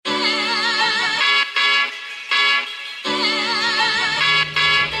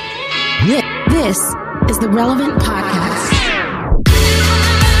This is the Relevant Podcast.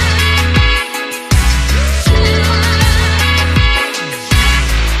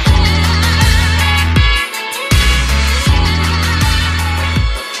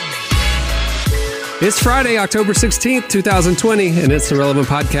 It's Friday, October 16th, 2020, and it's the Relevant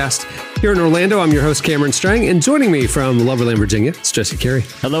Podcast. Here in Orlando, I'm your host, Cameron Strang, and joining me from Loverland, Virginia, it's Jesse Carey.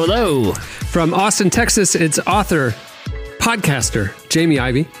 Hello, hello. From Austin, Texas, it's author, podcaster, Jamie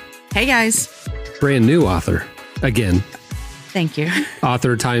Ivey. Hey, guys. Brand new author, again. Thank you.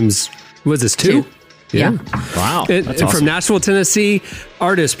 Author times, was this two? Yeah. Wow. That's awesome. From Nashville, Tennessee,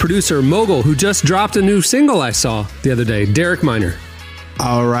 artist, producer, mogul, who just dropped a new single I saw the other day, Derek Minor.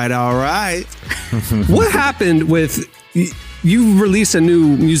 All right. What happened with, you released a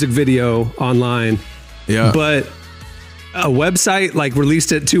new music video online, but a website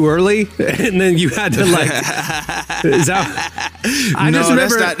released it too early, and then you had to is that?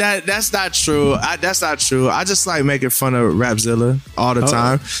 That's not true. That's not true. I just like making fun of Rapzilla all the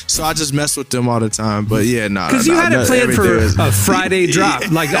time, so I just mess with them all the time. But yeah, because you had it planned for a Friday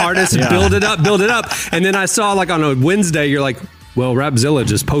drop, like the artists build it up, and then I saw on a Wednesday, you're like, well, Rapzilla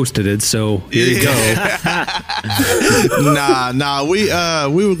just posted it, so here you go. Nah. We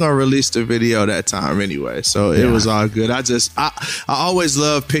were gonna release the video that time anyway, so it was all good. I always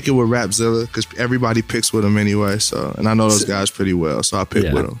love picking with Rapzilla because everybody picks with them anyway. So, and I know those guys pretty well, so I pick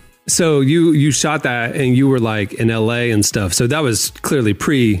with them. So you shot that, and you were in LA and stuff. So that was clearly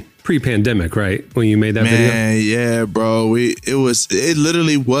pre-pandemic, right? When you made that video? Yeah, bro. It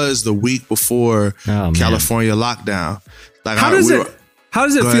literally was the week before California lockdown. How does it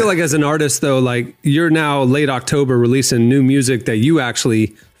feel as an artist though? You're now late October releasing new music that you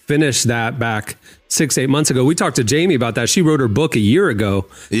actually finished that back 6-8 months ago. We talked to Jamie about that. She wrote her book a year ago.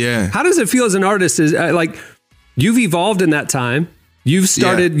 Yeah. How does it feel as an artist? Is you've evolved in that time. You've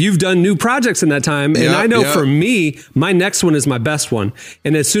started, you've done new projects in that time. And I know for me, my next one is my best one.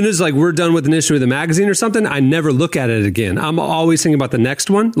 And as soon as we're done with an issue of the magazine or something, I never look at it again. I'm always thinking about the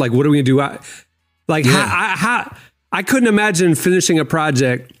next one. What are we going to do? I couldn't imagine finishing a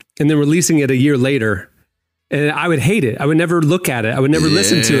project and then releasing it a year later. And I would hate it. I would never look at it. I would never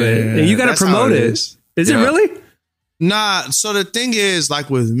listen to it. And you got to promote it. Is it really? Nah. So the thing is,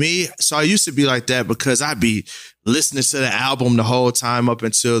 with me, so I used to be like that because I'd be listening to the album the whole time up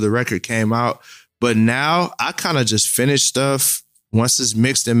until the record came out. But now I kind of just finish stuff. Once it's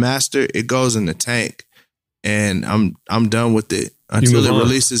mixed and mastered, it goes in the tank. And I'm done with it until it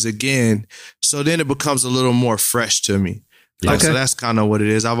releases again. So then it becomes a little more fresh to me. So that's kind of what it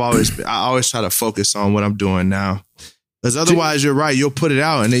is. I always try to focus on what I'm doing now. Because otherwise, you're right. You'll put it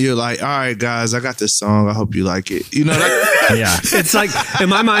out and then you're like, all right, guys, I got this song. I hope you like it. You know? Yeah. It's in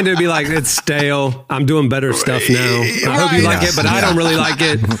my mind, it'd be it's stale. I'm doing better stuff now. I hope you like it, but I don't really like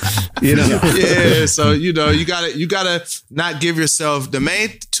it. Yeah. So, you gotta not give yourself the main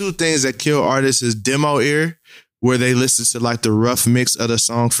two things that kill artists is demo ear, where they listen to the rough mix of the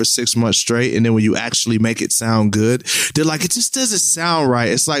song for 6 months straight. And then when you actually make it sound good, they're like, it just doesn't sound right.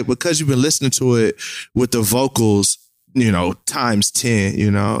 It's because you've been listening to it with the vocals, times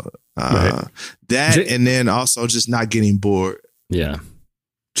 10, right. And then also just not getting bored. Yeah.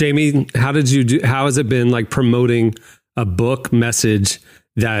 Jamie, how has it been promoting a book message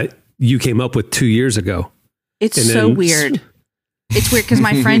that you came up with 2 years ago? It's so weird. It's weird because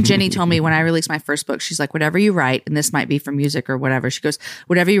my friend Jenny told me when I released my first book, she's like, whatever you write, and this might be for music or whatever. She goes,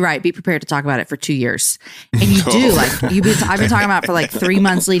 whatever you write, be prepared to talk about it for 2 years. And you do. I've been talking about it for 3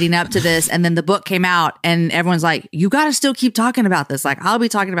 months leading up to this. And then the book came out and everyone's like, you got to still keep talking about this. I'll be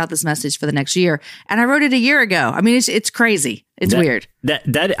talking about this message for the next year. And I wrote it a year ago. I mean, it's crazy. It's weird.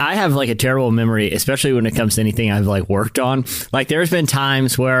 That I have a terrible memory, especially when it comes to anything I've worked on. There's been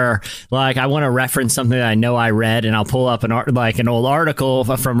times where I want to reference something that I know I read, and I'll pull up an old article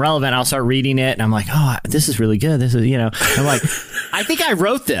from Relevant. I'll start reading it, and I'm like, oh, this is really good. This is I'm like, I think I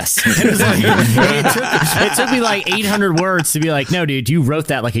wrote this. It took me 800 words to be like, no, dude, you wrote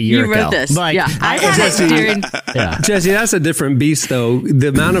that a year ago. You wrote this. I had it during. Jesse, that's a different beast, though. The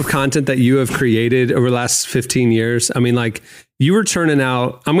amount of content that you have created over the last 15 years. I mean, you were churning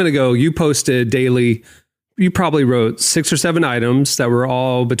out, you posted daily, you probably wrote 6 or 7 items that were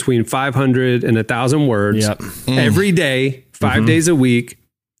all between 500 and 1,000 words every day, 5 days a week,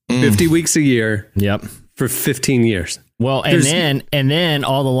 50 weeks a year for 15 years. Well, and then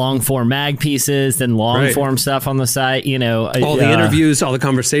all the long form mag pieces, then long form stuff on the site, all the interviews, all the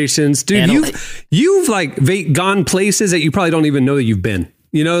conversations, dude. You've gone places that you probably don't even know that you've been.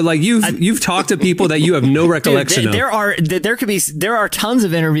 You know, like you've talked to people that you have no recollection of. There are tons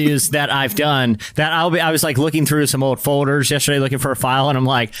of interviews that I've done that I was like looking through some old folders yesterday looking for a file, and I'm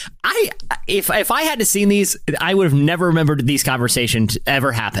like, if I had to seen these, I would have never remembered these conversations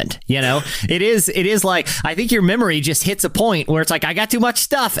ever happened. You know, it is like, I think your memory just hits a point where it's like, I got too much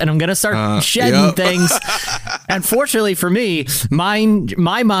stuff and I'm gonna start shedding things. Unfortunately for me, my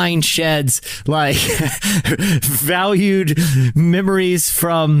mind sheds like valued memories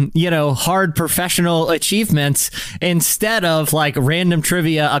from, you know, hard professional achievements instead of like random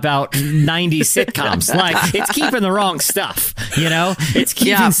trivia about 90s sitcoms. Like, it's keeping the wrong stuff, you know? It's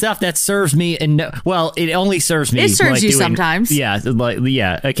keeping stuff that serves me, and well, it only serves me. It serves you sometimes. Yeah,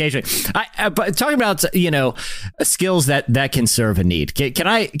 occasionally. But talking about, you know, skills that can serve a need. Can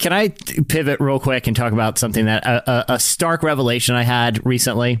I pivot real quick and talk about something that a stark revelation I had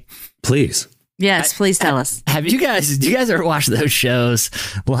recently? Please. Yes, please tell us. Do you guys ever watch those shows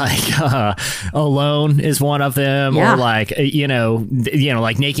like Alone is one of them, or like you know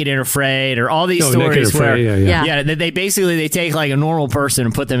like Naked and Afraid, or all these stories where they basically take like a normal person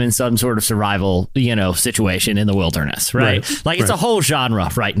and put them in some sort of survival, you know, situation in the wilderness, right? Like it's a whole genre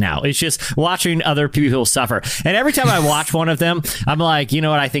right now. It's just watching other people suffer, and every time I watch one of them, I'm like, you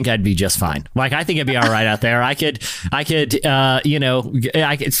know what? I think I'd be just fine. Like, I think I'd be all right out there. I could you know,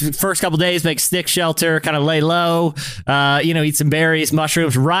 first couple days make stick shelter, kind of lay low, you know, eat some berries,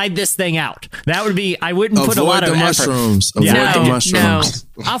 mushrooms, ride this thing out. That would be, I wouldn't put a lot of mushrooms. effort. Avoid the mushrooms.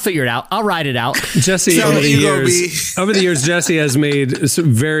 No. I'll figure it out. I'll ride it out. Jesse, over the years, Jesse has made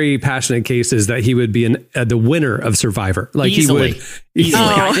some very passionate cases that he would be the winner of Survivor. Like easily. He would. Easily.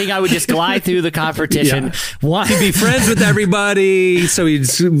 I think I would just glide through the competition. He'd be friends with everybody, so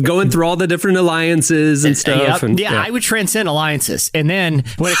he's going through all the different alliances and stuff. I would transcend alliances, and then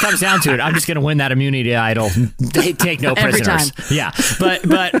when it comes down to it, I'm just going to win that immunity idol. Take no prisoners. Yeah,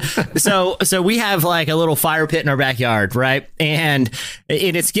 but so we have like a little fire pit in our backyard, right? And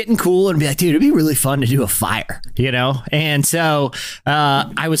it's getting cool, and be like, dude, it'd be really fun to do a fire, you know? And so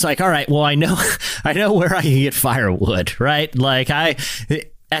I was like, all right, well, I know where I can get firewood, right? Like at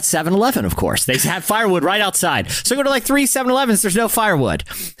 7-Eleven, of course. They have firewood right outside. So I go to like 3 7-Elevens, there's no firewood.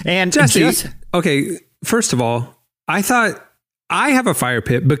 And Jesse, okay, first of all, I thought I have a fire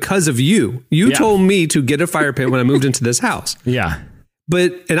pit because of you. You told me to get a fire pit when I moved into this house. Yeah.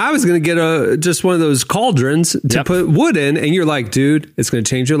 And I was going to get just one of those cauldrons to put wood in. And you're like, dude, it's going to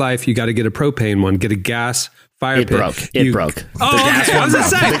change your life. You got to get a propane one, get a gas fire pit. It broke. Oh,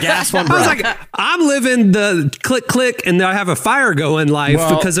 the gas one broke. I was like, I'm living the click, and I have a fire going life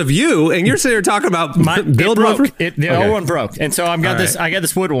because of you. And you're sitting here talking about build one. The old one broke. And so I got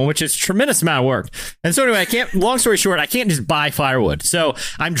this wood one, which is a tremendous amount of work. And so anyway, long story short, I can't just buy firewood. So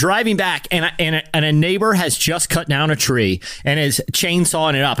I'm driving back, and a neighbor has just cut down a tree and is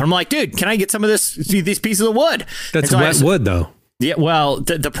chainsawing it up. And I'm like, dude, can I get some of these pieces of wood? That's wet wood, though. Yeah, well,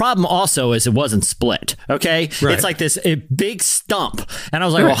 the problem also is it wasn't split, okay? Right. It's like this big stump. And I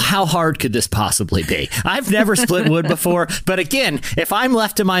was like, well, how hard could this possibly be? I've never split wood before. But again, if I'm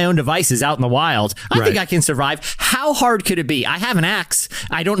left to my own devices out in the wild, I think I can survive. How hard could it be? I have an axe.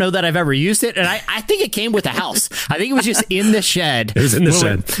 I don't know that I've ever used it. And I think it came with the house. I think it was just in the shed. It was in the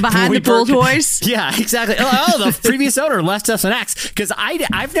shed. Behind the pool toys? Yeah, exactly. Oh, the previous owner left us an axe. Because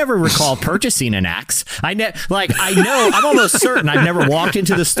I've never recalled purchasing an axe. I'm almost certain I've never walked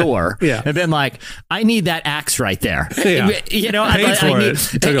into the store and been like, I need that axe right there. Yeah. You know,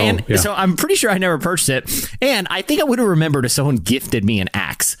 so I'm pretty sure I never purchased it. And I think I would have remembered if someone gifted me an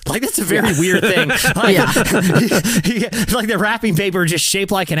axe. Like, that's a very weird thing. Like, like the wrapping paper just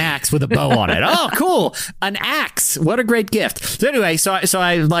shaped like an axe with a bow on it. Oh, cool. An axe. What a great gift. So anyway, so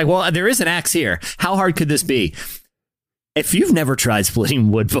I was like, well, there is an axe here. How hard could this be? If you've never tried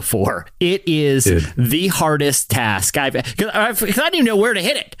splitting wood before, it is the hardest task because I didn't even know where to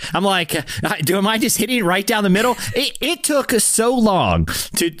hit it. I'm like, am I just hitting it right down the middle? It took so long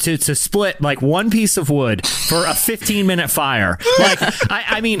to split like one piece of wood for a 15-minute fire. Like,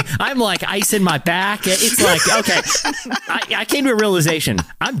 I'm like icing my back. It's like, okay, I came to a realization.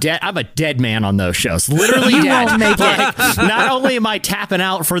 I'm dead. I'm a dead man on those shows. Literally dead. Won't make it. Not only am I tapping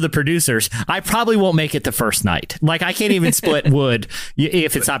out for the producers, I probably won't make it the first night. Like, I can't even split wood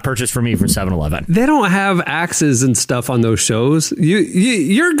if it's not purchased for me from 7-Eleven. They don't have axes and stuff on those shows.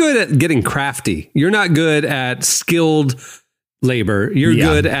 You're good at getting crafty. You're not good at skilled labor. You're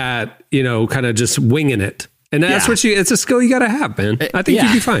good at, kind of just winging it. And that's it's a skill you got to have, man. I think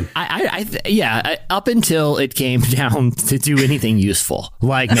you'd be fine. Up until it came down to do anything useful,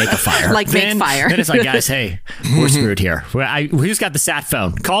 like make a fire. Make fire. Then it's like, guys, hey, we're screwed here. Who's got the sat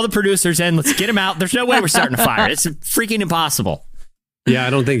phone? Call the producers in. Let's get them out. There's no way we're starting a fire. It's freaking impossible. Yeah,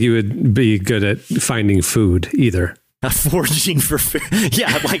 I don't think you would be good at finding food either. Foraging for food.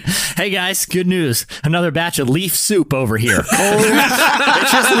 Yeah, like, hey guys, good news. Another batch of leaf soup over here. Cold. It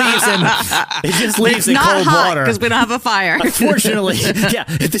just leaves in cold water. Because we don't have a fire. Unfortunately, yeah,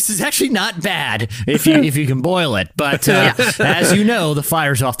 this is actually not bad if you can boil it. But as you know, the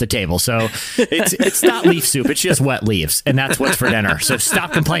fire's off the table. So it's not leaf soup. It's just wet leaves. And that's what's for dinner. So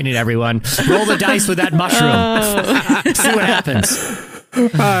stop complaining, everyone. Roll the dice with that mushroom. See what happens. All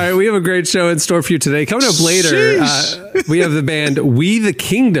right, we have a great show in store for you today. Coming up later, we have the band We the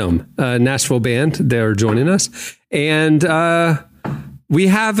Kingdom, Nashville band. They're joining us. And we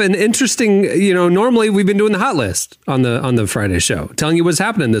have an interesting, normally we've been doing the hot list on the Friday show, telling you what's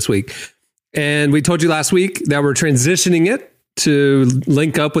happening this week. And we told you last week that we're transitioning it to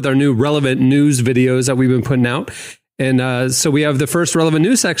link up with our new relevant news videos that we've been putting out. And so we have the first relevant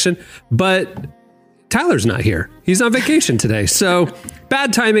news section, but Tyler's not here. He's on vacation today. So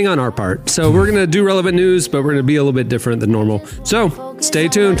bad timing on our part. So we're going to do relevant news, but we're going to be a little bit different than normal. So stay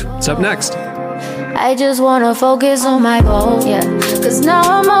tuned. What's up next? I just want to focus on my goal, yeah. Cause now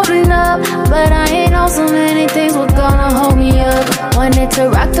I'm opening up, but I ain't know so many things were gonna hold me up. Wanted to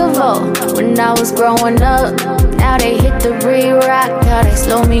rock the vote when I was growing up. Now they hit the re-rock, now they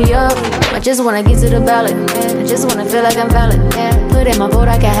slow me up. I just wanna get to the ballot, I just wanna feel like I'm valid. Put in my vote,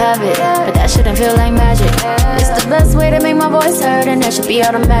 I can have it, but that shouldn't feel like magic. It's the best way to make my voice heard, and that should be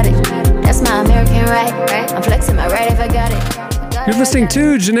automatic. That's my American right, I'm flexing my right if I got it. You're listening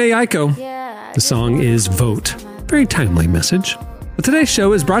to Janae Aiko. The song is Vote. Very timely message. But today's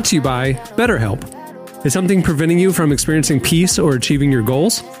show is brought to you by BetterHelp. Is something preventing you from experiencing peace or achieving your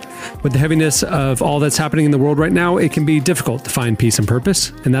goals? With the heaviness of all that's happening in the world right now, it can be difficult to find peace and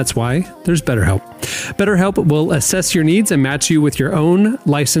purpose, and that's why there's BetterHelp. BetterHelp will assess your needs and match you with your own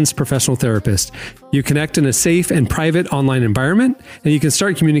licensed professional therapist. You connect in a safe and private online environment, and you can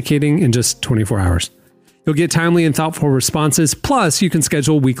start communicating in just 24 hours. You'll get timely and thoughtful responses, plus you can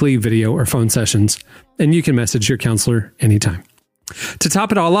schedule weekly video or phone sessions, and you can message your counselor anytime. To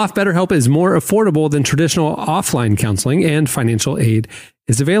top it all off, BetterHelp is more affordable than traditional offline counseling, and financial aid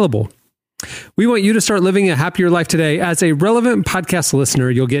is available. We want you to start living a happier life today. As a Relevant Podcast listener,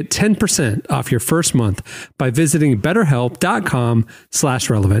 you'll get 10% off your first month by visiting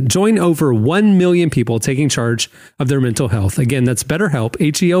BetterHelp.com/relevant. Join over 1 million people taking charge of their mental health. Again, that's BetterHelp,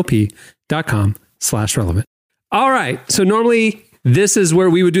 HELP.com/relevant. All right. So normally this is where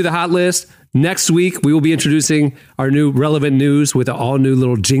we would do the hot list. Next week, we will be introducing our new relevant news with an all new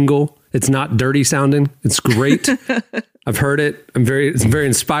little jingle. It's not dirty sounding. It's great. I've heard it. I'm very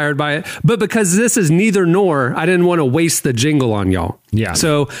inspired by it. But because this is neither nor, I didn't want to waste the jingle on y'all. Yeah.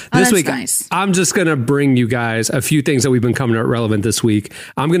 So this week, nice. I'm just going to bring you guys a few things that we've been coming at relevant this week.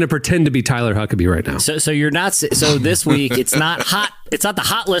 I'm going to pretend to be Tyler Huckabee right now. So you're not. So this week, it's not hot. It's not the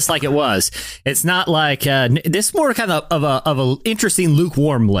hot list like it was. It's not like this is more kind of a interesting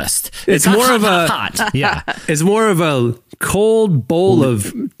lukewarm list. It's more hot, of a hot. Yeah. It's more of a cold bowl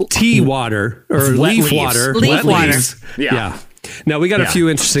of tea water or leaf water. Leaf water. Yeah. Now we got a few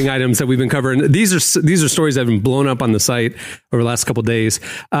interesting items that we've been covering. These are stories that have been blown up on the site over the last couple of days.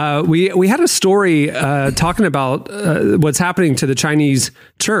 We had a story talking about what's happening to the Chinese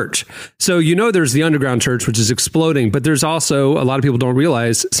church. So there's the underground church, which is exploding, but there's also, a lot of people don't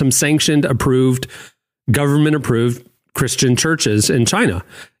realize, some sanctioned, approved, government approved Christian churches in China.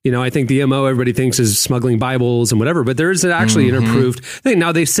 I think the MO everybody thinks is smuggling Bibles and whatever, but there is actually an approved thing.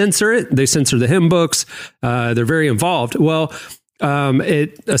 Now they censor it. They censor the hymn books. They're very involved. Well,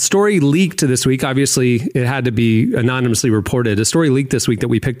 a story leaked this week. Obviously, it had to be anonymously reported. A story leaked this week that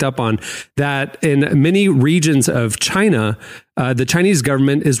we picked up on, that in many regions of China, the Chinese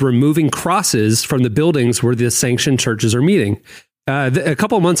government is removing crosses from the buildings where the sanctioned churches are meeting. A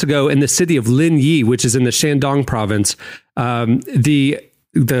couple of months ago, in the city of Linyi, which is in the Shandong province,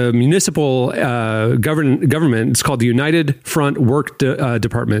 the municipal government, it's called the United Front Work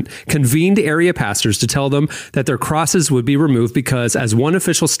Department, convened area pastors to tell them that their crosses would be removed because, as one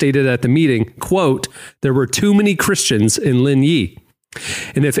official stated at the meeting, quote, there were too many Christians in Linyi.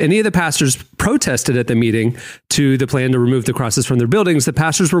 And if any of the pastors protested at the meeting to the plan to remove the crosses from their buildings, the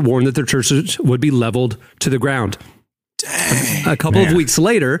pastors were warned that their churches would be leveled to the ground. Dang, a couple of weeks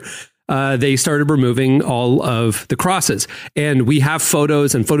later, they started removing all of the crosses. And we have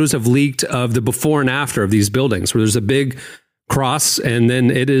photos have leaked of the before and after of these buildings where there's a big cross and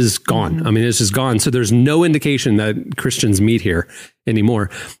then it is gone. I mean, it's just gone. So there's no indication that Christians meet here anymore.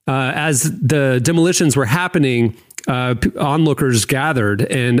 As the demolitions were happening, onlookers gathered,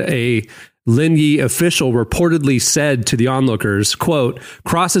 and a Lin Yi official reportedly said to the onlookers, quote,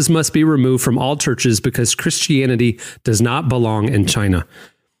 "Crosses must be removed from all churches because Christianity does not belong in China."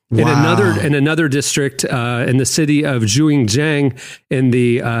 Wow. In another district in the city of Zhujiang in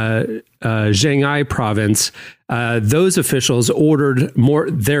the Zhejiang province, those officials ordered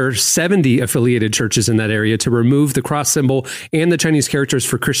their 70 affiliated churches in that area to remove the cross symbol and the Chinese characters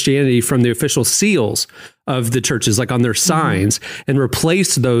for Christianity from the official seals of the churches, like on their signs, and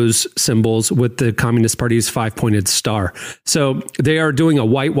replace those symbols with the Communist Party's 5-pointed star. So they are doing a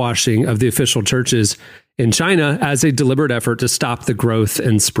whitewashing of the official churches in China as a deliberate effort to stop the growth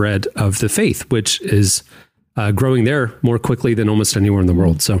and spread of the faith, which is growing there more quickly than almost anywhere in the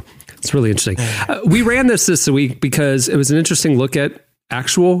world. So it's really interesting. We ran this week because it was an interesting look at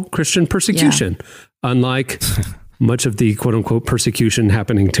actual Christian persecution, unlike much of the quote unquote persecution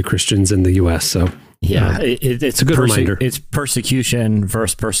happening to Christians in the U.S. So it's a good reminder. It's persecution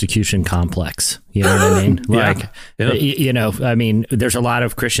versus persecution complex. You know what I mean? Like, you know, I mean, there's a lot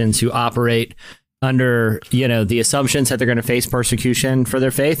of Christians who operate under, you know, the assumptions that they're going to face persecution for their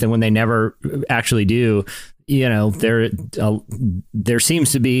faith. And when they never actually do, you know, there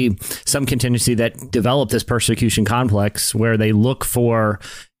seems to be some contingency that develop this persecution complex where they look for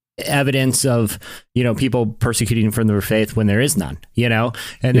evidence of, you know, people persecuting from their faith when there is none, you know,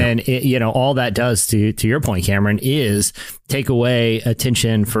 and then, you know, all that does to your point, Cameron, is take away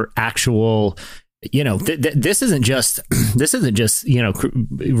attention for actual, you know, this isn't just, you know,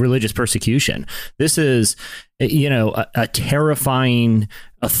 religious persecution. This is, you know, a terrifying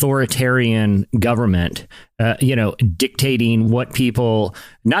authoritarian government, you know, dictating what people,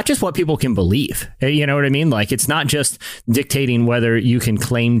 not just what people can believe. You know what I mean? Like, it's not just dictating whether you can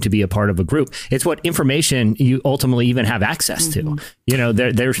claim to be a part of a group. It's what information you ultimately even have access to. You know,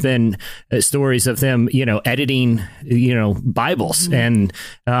 there's been stories of them, you know, editing, you know, Bibles and,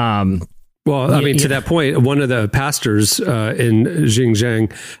 well, I mean, to that point, one of the pastors in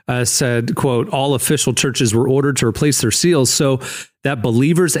Xinjiang said, quote, "All official churches were ordered to replace their seals so that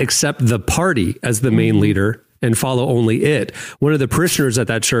believers accept the party as the main leader and follow only it." One of the parishioners at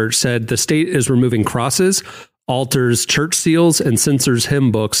that church said, "The state is removing crosses, altars church seals, and censors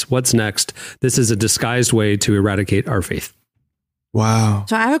hymn books. What's next? This is a disguised way to eradicate our faith." Wow.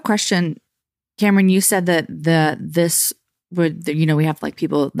 So I have a question. Cameron, you said that this would, you know, we have like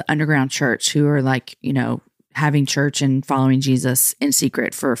people, the underground church, who are like, you know, having church and following Jesus in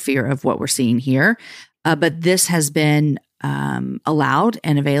secret for fear of what we're seeing here. But this has been allowed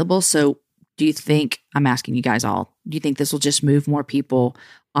and available. So do you think, I'm asking you guys all, do you think this will just move more people?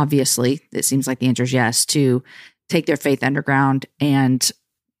 Obviously, it seems like the answer is yes, to take their faith underground, and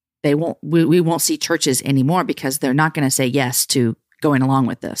we won't see churches anymore because they're not going to say yes to going along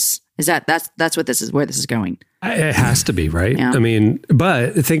with this. That's what this is, where this is going? It has to be, right? Yeah. I mean,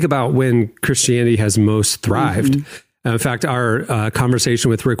 but think about when Christianity has most thrived. In fact, our conversation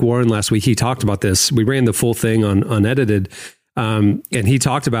with Rick Warren last week, he talked about this. We ran the full thing on unedited, and he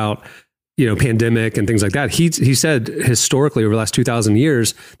talked about, you know, pandemic and things like that. He said historically over the last 2,000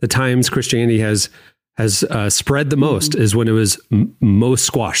 years, the times Christianity has spread the most is when it was most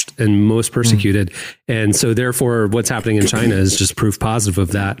squashed and most persecuted. And so therefore what's happening in China is just proof positive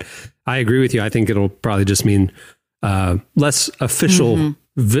of that. I agree with you. I think it'll probably just mean less official,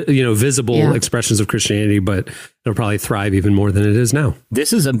 visible expressions of Christianity, but it'll probably thrive even more than it is now.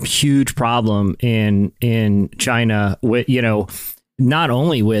 This is a huge problem in China with, you know, not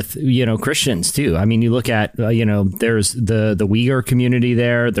only with, you know, Christians too. I mean, you look at, you know, there's the Uyghur community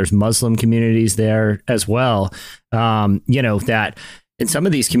there, there's Muslim communities there as well. You know, that in some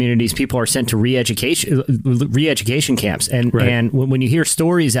of these communities, people are sent to re-education camps. And, and when you hear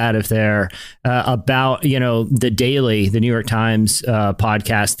stories out of there about, you know, the New York Times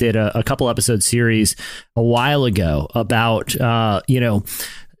podcast did a couple episode series a while ago about, you know,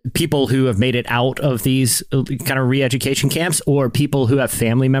 people who have made it out of these kind of re-education camps, or people who have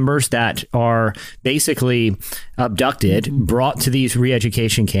family members that are basically abducted, brought to these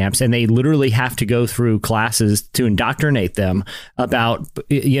re-education camps, and they literally have to go through classes to indoctrinate them about,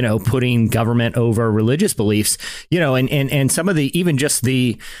 you know, putting government over religious beliefs, you know, and some of the, even just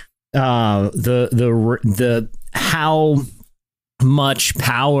the how much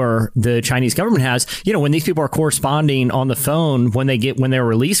power the Chinese government has, you know, when these people are corresponding on the phone, when they're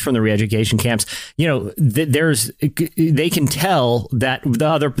released from the re-education camps, you know, they can tell that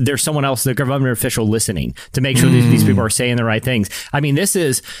there's someone else, the government official, listening to make sure these people are saying the right things. I mean, it's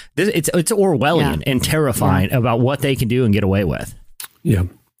Orwellian and terrifying about what they can do and get away with. Yeah.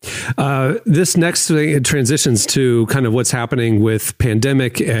 This next thing, it transitions to kind of what's happening with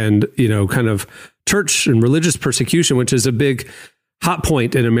pandemic and, you know, kind of church and religious persecution, which is a big hot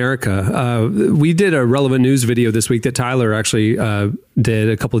point in America. We did a relevant news video this week that Tyler actually did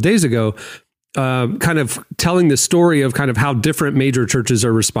a couple of days ago, kind of telling the story of kind of how different major churches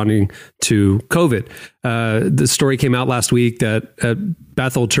are responding to COVID. The story came out last week that at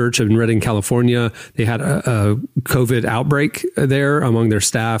Bethel Church in Redding, California, they had a COVID outbreak there among their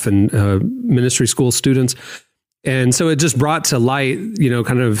staff and ministry school students. And so it just brought to light,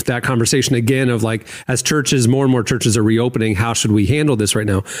 kind of that conversation again of like, as churches, more and more churches are reopening, how should we handle this right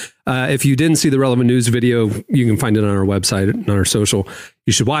now? If you didn't see the relevant news video, you can find it on our website and on our social.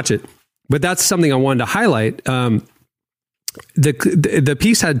 You should watch it. But that's something I wanted to highlight. The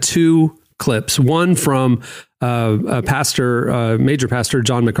piece had two clips, one from a pastor, major pastor,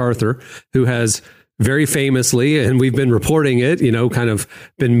 John MacArthur, who has very famously, and we've been reporting it, kind of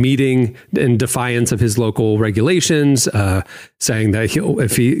been meeting in defiance of his local regulations, saying that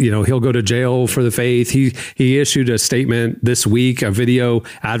he'll go to jail for the faith. He issued a statement this week, a video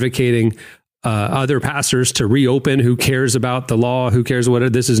advocating other pastors to reopen. Who cares about the law? Who cares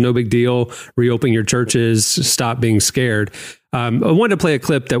what? This is no big deal. Reopen your churches. Stop being scared. I wanted to play a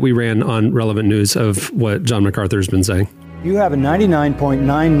clip that we ran on Relevant News of what John MacArthur has been saying. You have a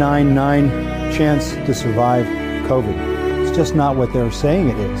 99.999 chance to survive COVID. It's just not what they're saying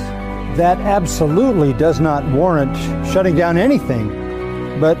it is. That absolutely does not warrant shutting down anything,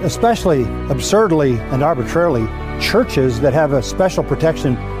 but especially absurdly and arbitrarily, churches that have a special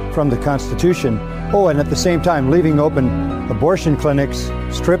protection from the Constitution. Oh, and at the same time, leaving open abortion clinics,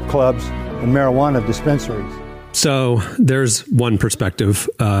 strip clubs, and marijuana dispensaries. So there's one perspective.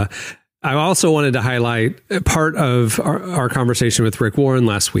 I also wanted to highlight part of our conversation with Rick Warren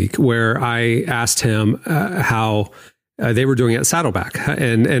last week, where I asked him how they were doing at Saddleback.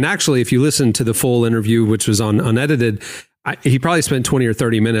 And actually, if you listen to the full interview, which was on unedited, he probably spent 20 or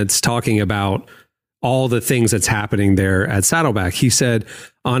 30 minutes talking about all the things that's happening there at Saddleback. He said,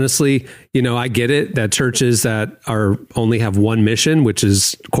 honestly, I get it that churches that only have one mission, which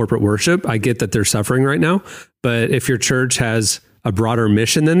is corporate worship, I get that they're suffering right now. But if your church has a broader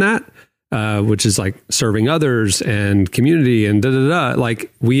mission than that, which is like serving others and community and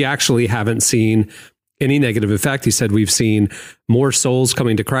like we actually haven't seen any negative effect. He said, we've seen more souls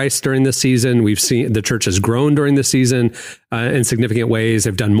coming to Christ during this season. We've seen the church has grown during this season in significant ways.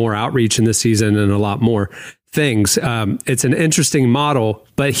 They've done more outreach in this season and a lot more things. It's an interesting model,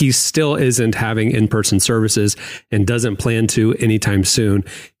 but he still isn't having in-person services and doesn't plan to anytime soon.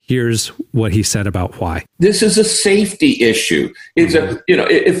 Here's what he said about why. This is a safety issue. It's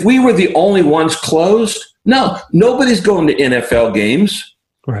if we were the only ones closed, nobody's going to NFL games.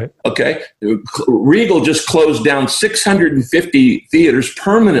 Right. Okay. Regal just closed down 650 theaters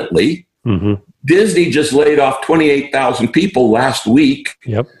permanently. Mm-hmm. Disney just laid off 28,000 people last week.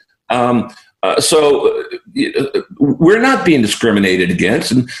 Yep. So we're not being discriminated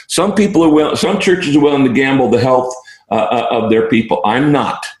against, and some churches are willing to gamble the health of their people. I'm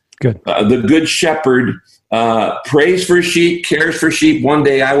not. Good. The good shepherd prays for sheep, cares for sheep. One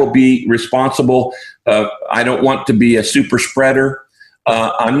day I will be responsible. I don't want to be a super spreader.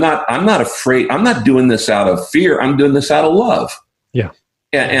 I'm not afraid. I'm not doing this out of fear. I'm doing this out of love. Yeah.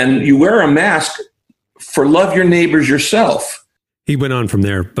 And you wear a mask for love your neighbors yourself. He went on from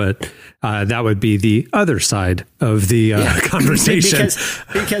there, but that would be the other side of the conversation.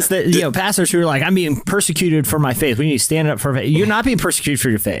 because the pastors who are like, I'm being persecuted for my faith. We need to stand up for faith. You're not being persecuted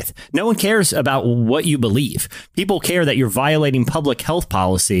for your faith. No one cares about what you believe. People care that you're violating public health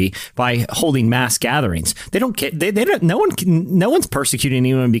policy by holding mass gatherings. They don't care. They don't. No one's persecuting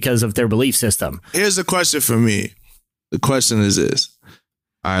anyone because of their belief system. Here's the question for me. The question is this.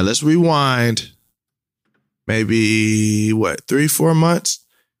 All right, let's rewind. Maybe 3-4 months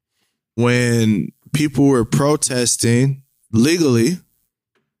when people were protesting legally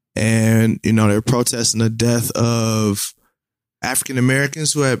and, they're protesting the death of African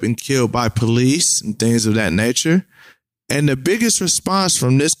Americans who have been killed by police and things of that nature. And the biggest response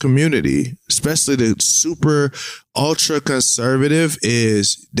from this community, especially the super ultra conservative,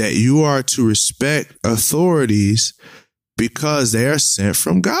 is that you are to respect authorities because they are sent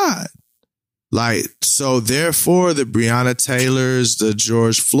from God. So therefore the Breonna Taylors, the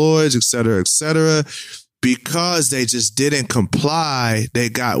George Floyds, et cetera, because they just didn't comply, they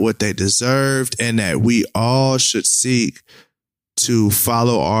got what they deserved, and that we all should seek to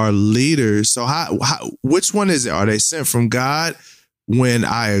follow our leaders. So which one is it? Are they sent from God when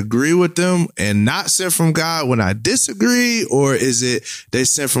I agree with them and not sent from God when I disagree? Or is it they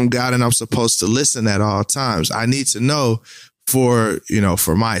sent from God and I'm supposed to listen at all times? I need to know for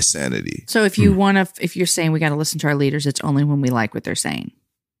my sanity. So if you if you're saying we got to listen to our leaders, it's only when we like what they're saying.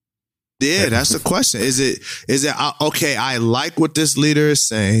 Yeah, that's the question. Is it okay, I like what this leader is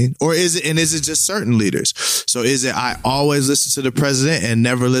saying, or is it just certain leaders? So is it I always listen to the president and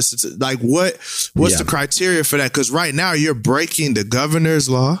never listen to, like, what's the criteria for that? Because right now you're breaking the governor's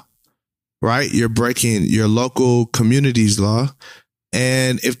law, right? You're breaking your local community's law.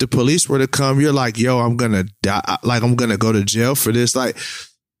 And if the police were to come, you're like, yo, I'm going to die. Like, I'm going to go to jail for this. Like,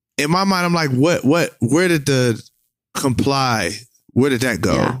 in my mind, I'm like, where did the comply? Where did that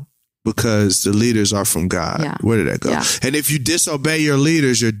go? Yeah. Because the leaders are from God. Yeah. Where did that go? Yeah. And if you disobey your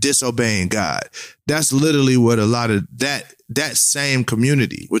leaders, you're disobeying God. That's literally what a lot of that same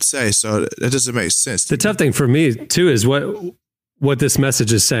community would say. So that doesn't make sense. The tough thing for me too is what this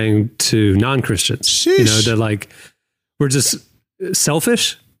message is saying to non-Christians. Sheesh. You know, that like we're just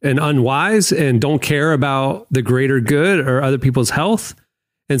selfish and unwise and don't care about the greater good or other people's health.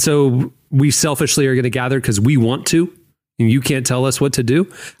 And so we selfishly are going to gather because we want to. You can't tell us what to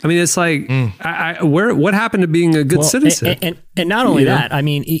do. I mean, it's like, what happened to being a good citizen? And not only that, I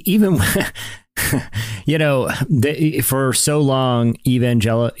mean, even, you know, for so long,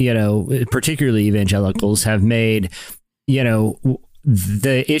 particularly evangelicals have made, you know,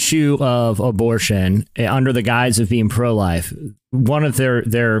 the issue of abortion under the guise of being pro-life one of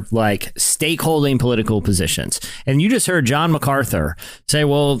their like stakeholding political positions. And you just heard John MacArthur say,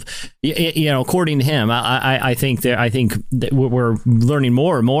 well, you know, according to him, I think that we're learning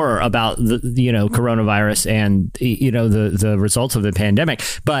more and more about the coronavirus and, you know, the results of the pandemic.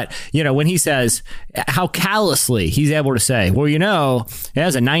 But, you know, when he says how callously he's able to say, well, you know, it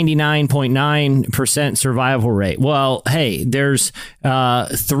has a 99.9% survival rate. Well, hey, there's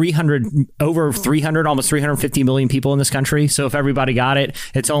almost 350 million people in this country. So if everybody got it,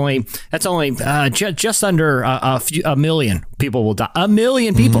 that's only just under a million people will die. A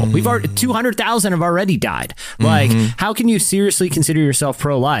million people. We've already 200,000 have already died. Like, how can you seriously consider yourself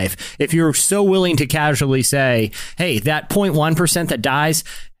pro-life if you're so willing to casually say, hey, that 0.1% that dies,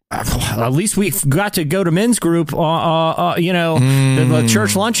 at least we've got to go to men's group. The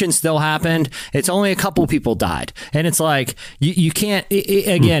church luncheon still happened. It's only a couple people died. And it's like, you can't,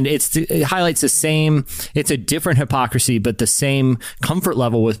 it highlights the same, it's a different hypocrisy, but the same comfort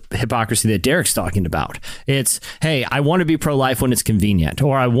level with hypocrisy that Derek's talking about. It's, hey, I want to be pro-life when it's convenient,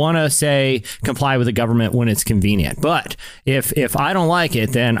 or I want to say comply with the government when it's convenient. But if I don't like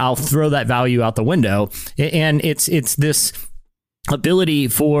it, then I'll throw that value out the window. And it's this ability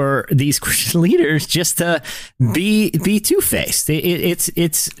for these Christian leaders just to be two-faced.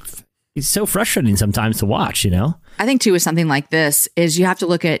 It's so frustrating sometimes to watch, you know? I think too, with something like this is you have to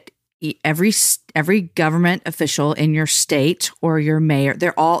look at every government official in your state or your mayor.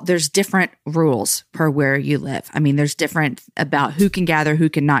 There's different rules per where you live. I mean, there's different about who can gather, who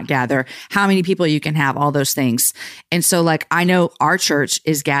cannot gather, how many people you can have, all those things. And so like, I know our church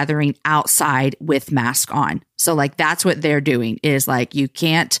is gathering outside with mask on. So like, that's what they're doing is like, you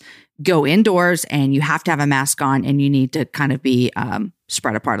can't go indoors and you have to have a mask on and you need to kind of be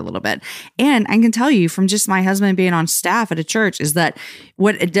spread apart a little bit. And I can tell you from just my husband being on staff at a church is that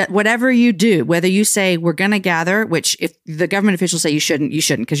whatever you do, whether you say we're going to gather, which if the government officials say you shouldn't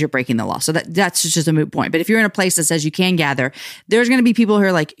because you're breaking the law. So that's just a moot point. But if you're in a place that says you can gather, there's going to be people who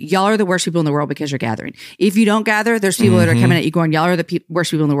are like, y'all are the worst people in the world because you're gathering. If you don't gather, there's people that are coming at you going, y'all are the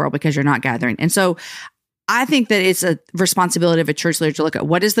worst people in the world because you're not gathering. And so I think that it's a responsibility of a church leader to look at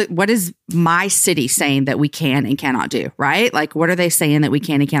what is my city saying that we can and cannot do, right? Like, what are they saying that we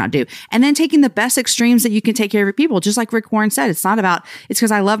can and cannot do? And then taking the best extremes that you can take care of your people. Just like Rick Warren said, it's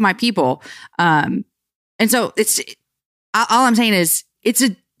because I love my people. And so all I'm saying is it's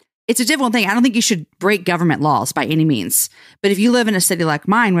a difficult thing. I don't think you should break government laws by any means. But if you live in a city like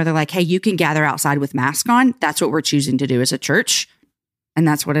mine where they're like, hey, you can gather outside with mask on, that's what we're choosing to do as a church. And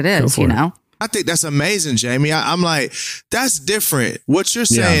that's what it is, you know? I think that's amazing, Jamie. I'm like, that's different. What you're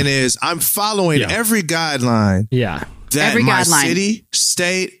saying is I'm following every guideline. Yeah. That every my guideline. City,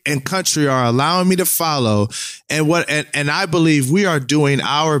 state, and country are allowing me to follow. And I believe we are doing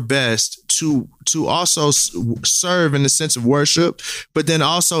our best to also serve in the sense of worship, but then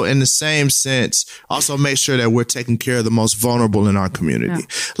also in the same sense, also make sure that we're taking care of the most vulnerable in our community.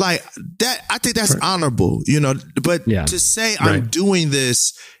 Yeah. Like that, I think that's honorable, you know, but to say I'm doing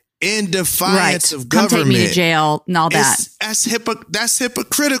this in defiance of government. Come take me to jail and all that. That's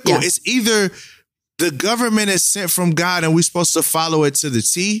hypocritical. Yeah. It's either the government is sent from God and we're supposed to follow it to the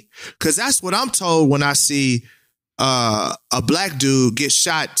T. Because that's what I'm told when I see a black dude get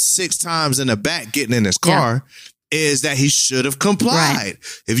shot 6 times in the back getting in his car, is that he should have complied. Right.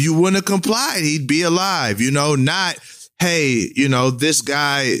 If you wouldn't have complied, he'd be alive. You know, not, hey, this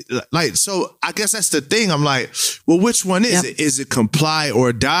guy, like, so I guess that's the thing. I'm like, well, which one is it? Is it comply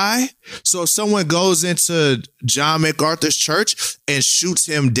or die? So if someone goes into John MacArthur's church and shoots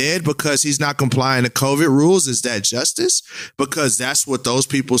him dead because he's not complying to COVID rules, is that justice? Because that's what those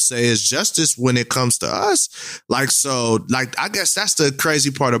people say is justice when it comes to us. Like, so, like, I guess that's the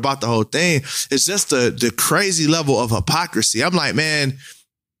crazy part about the whole thing. It's just the crazy level of hypocrisy. I'm like, man,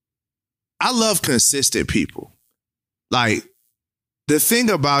 I love consistent people. Like, the thing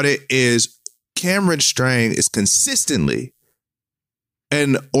about it is Cameron Strang is consistently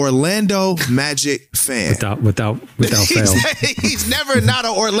an Orlando Magic fan. Without fail. He's never not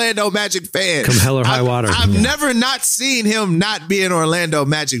an Orlando Magic fan. Come hell or high water. I've never not seen him not be an Orlando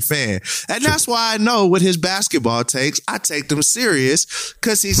Magic fan. And that's why I know with his basketball takes, I take them serious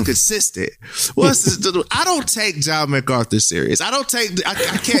because he's consistent. I don't take John MacArthur serious. I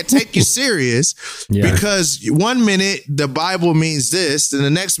can't take you serious because 1 minute the Bible means this, and the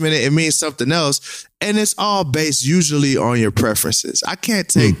next minute it means something else. And it's all based usually on your preferences. I can't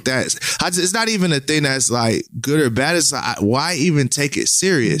take that. It's not even a thing that's like good or bad. It's like, why even take it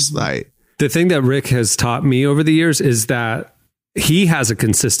serious? Like, the thing that Rick has taught me over the years is that he has a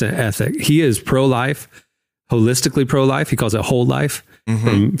consistent ethic. He is pro-life, holistically pro-life. He calls it whole life,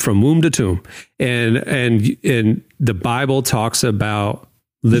 from womb to tomb. And the Bible talks about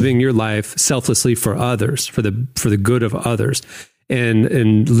living your life selflessly for others, for the good of others.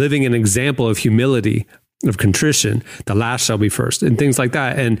 And living an example of humility, of contrition, the last shall be first, and things like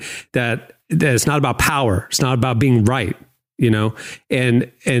that. And that it's not about power. It's not about being right,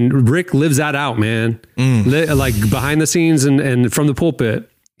 and Rick lives that out, man. Like behind the scenes and from the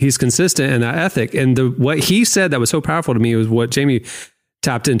pulpit, he's consistent in that ethic. And what he said that was so powerful to me was what Jamie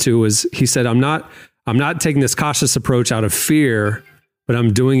tapped into was he said, I'm not taking this cautious approach out of fear, but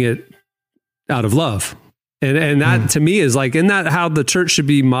I'm doing it out of love. And that to me is like, isn't that how the church should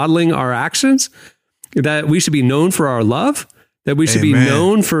be modeling our actions? That we should be known for our love, that we should be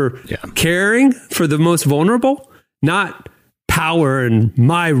known for caring for the most vulnerable, not power and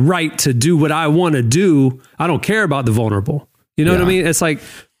my right to do what I want to do. I don't care about the vulnerable. You know what I mean? It's like,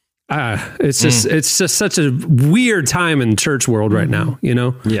 it's just such a weird time in church world right now,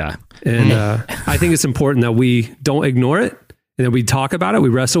 Yeah. And I think it's important that we don't ignore it and that we talk about it, we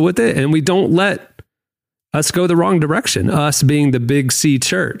wrestle with it, and we don't let us go the wrong direction, us being the big C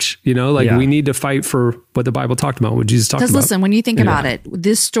church, we need to fight for what the Bible talked about, what Jesus talked about. Because listen, when you think about it,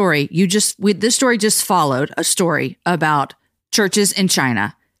 this story just followed a story about churches in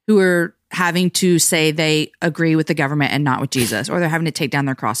China who are having to say they agree with the government and not with Jesus, or they're having to take down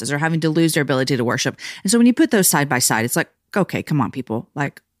their crosses or having to lose their ability to worship. And so when you put those side by side, it's like, okay, come on, people,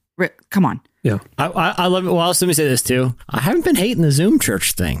 like, come on. Yeah. I love it. Well, let me say this too. I haven't been hating the Zoom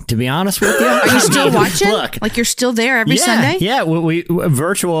church thing, to be honest with you. Are you still watching? Look, like you're still there every Sunday? Yeah. We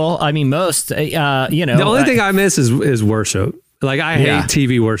virtual. I mean, most, The only thing I miss is worship. Like I hate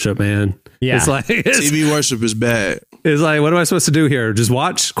TV worship, man. Yeah. It's like TV worship is bad. It's like, what am I supposed to do here? Just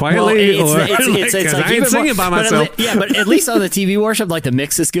watch quietly? Well, it's like I ain't singing by myself. But at least on the TV worship, like the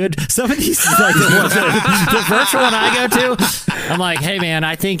mix is good. Some of these, like the virtual one I go to, I'm like, hey man,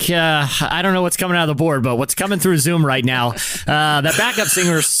 I think, I don't know what's coming out of the board, but what's coming through Zoom right now, that backup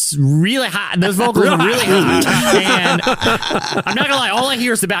singer's really hot. Those vocals are really hot. And I'm not gonna lie, all I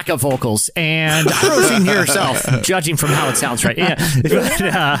hear is the backup vocals. And I don't know if you can hear yourself, judging from how it sounds right.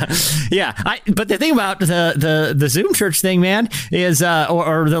 But the thing about the Zoom church thing, man, is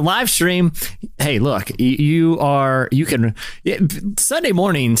or the live stream. Hey, look, you can Sunday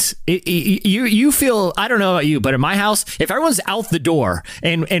mornings. You feel, I don't know about you, but in my house, if everyone's out the door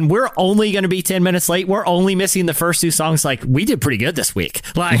and we're only going to be 10 minutes late, we're only missing the first two songs. Like, we did pretty good this week.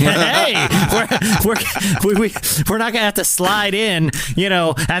 Like, hey, we're not going to have to slide in.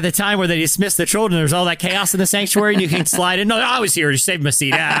 At the time where they dismiss the children, there's all that chaos in the sanctuary, and you can slide in. No, I was here to save my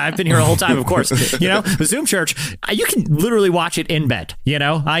seat. I've been here the whole time, of course. The Zoom church, you can literally watch it in bed.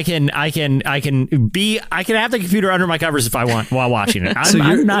 I can have the computer under my covers if I want while watching it.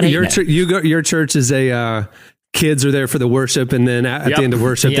 I'm not hating it. Your church is a kids are there for the worship, and then at the end of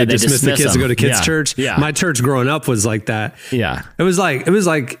worship they dismiss the kids to go to kids church. Yeah. My church growing up was like that. Yeah, it was like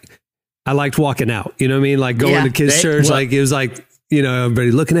I liked walking out. You know what I mean? Like going to kids church. Like it was like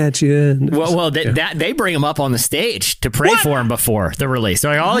everybody looking at you. Well, they bring him up on the stage to pray for him before the release. So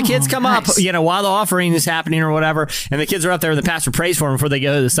like all the kids come up, while the offering is happening or whatever, and the kids are up there and the pastor prays for them before they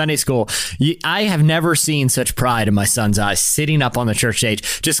go to the Sunday school. I have never seen such pride in my son's eyes, sitting up on the church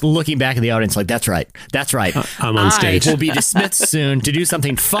stage, just looking back at the audience like, that's right. I'm on stage. I will be dismissed soon to do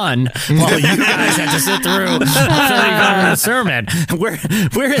something fun while you guys have to sit through a 35-minute sermon.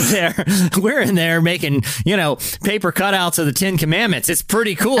 We're in there making, paper cutouts of the 10 Commandments. It's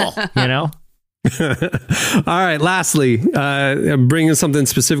pretty cool, All right. Lastly, I'm bringing something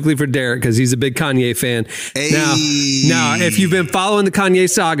specifically for Derek because he's a big Kanye fan. Hey. Now, if you've been following the Kanye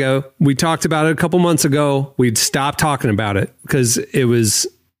saga, we talked about it a couple months ago. We'd stopped talking about it because it was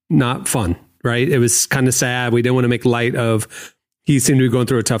not fun, right? It was kind of sad. We didn't want to make light of. He seemed to be going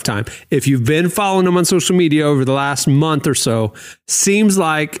through a tough time. If you've been following him on social media over the last month or so, seems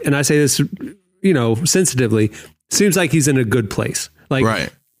like, and I say this, sensitively, seems like he's in a good place.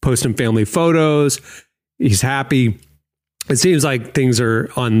 Like posting family photos. He's happy. It seems like things are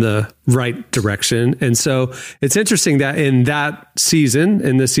on the right direction. And so it's interesting that in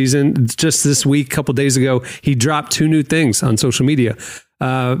this season, just this week, a couple days ago, he dropped 2 new things on social media.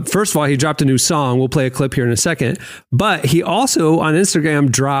 First of all, he dropped a new song. We'll play a clip here in a second. But he also on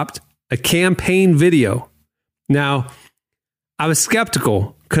Instagram dropped a campaign video. Now, I was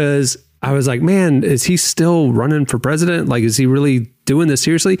skeptical because I was like, man, is he still running for president? Like, is he really doing this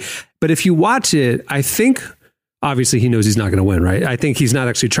seriously? But if you watch it, I think obviously he knows he's not going to win, right? I think he's not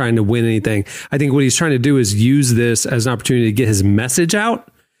actually trying to win anything. I think what he's trying to do is use this as an opportunity to get his message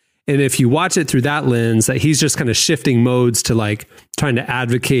out. And if you watch it through that lens, that he's just kind of shifting modes to like trying to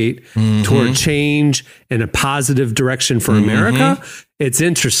advocate toward change in a positive direction for America, it's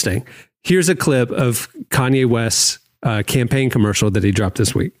interesting. Here's a clip of Kanye West's campaign commercial that he dropped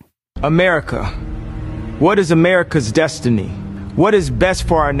this week. America. What is America's destiny? What is best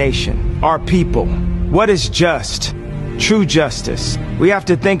for our nation, our people? What is just? True justice. We have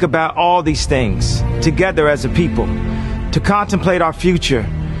to think about all these things together as a people. To contemplate our future,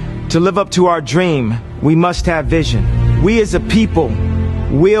 to live up to our dream, we must have vision. We as a people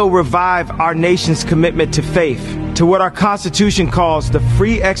will revive our nation's commitment to faith, to what our Constitution calls the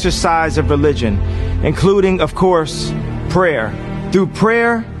free exercise of religion, including, of course, prayer. Through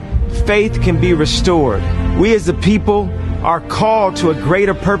prayer, faith can be restored. We as a people are called to a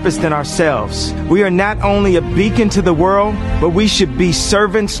greater purpose than ourselves. We are not only a beacon to the world, but we should be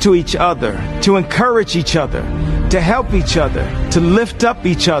servants to each other, to encourage each other, to help each other, to lift up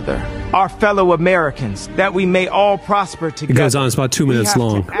each other, our fellow Americans, that we may all prosper together. It goes on. It's about 2 minutes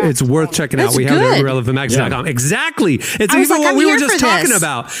long. It's worth checking out. We have it at relevantmagazine.com. Exactly. It's even what we were just talking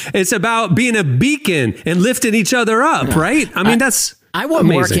about. It's about being a beacon and lifting each other up, right? I mean, that's... I want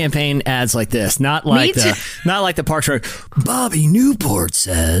more campaign ads like this, not like the Parks where Bobby Newport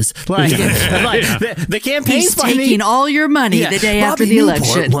says, the campaign's He's taking all your money the day after the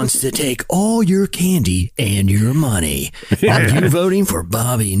election. Newport wants to take all your candy and your money. Are you voting for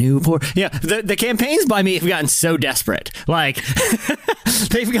Bobby Newport? Yeah, the campaigns by me have gotten so desperate. Like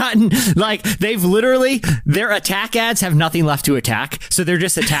they've literally, their attack ads have nothing left to attack, so they're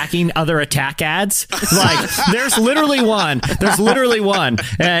just attacking other attack ads. Like there's literally one.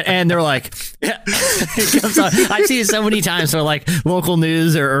 And they're like, it comes on. I've seen it so many times for like local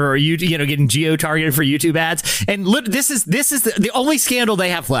news or getting geo-targeted for YouTube ads. And this is the only scandal they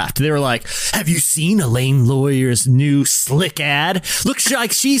have left. They were like, have you seen Elaine Lawyer's new slick ad? Looks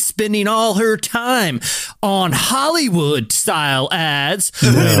like she's spending all her time on Hollywood-style ads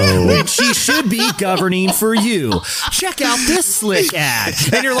when she should be governing for you. Check out this slick ad.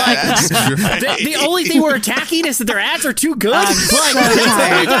 And you're like, the only thing we're attacking is that their ads are too good.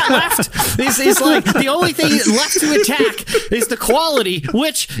 The only thing left to attack is the quality,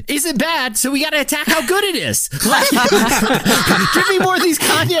 which isn't bad, so we got to attack how good it is. Give me more of these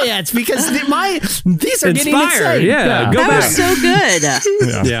Kanye ads because these are getting insane. Yeah, that was so good.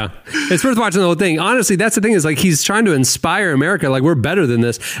 Yeah, it's worth watching the whole thing. Honestly, that's the thing is like he's trying to inspire America. Like we're better than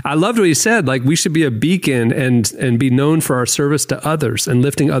this. I loved what he said. Like we should be a beacon and be known for our service to others and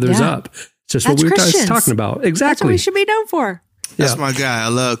lifting others up. Just what we were talking about. Exactly. That's what we should be known for. That's my guy. I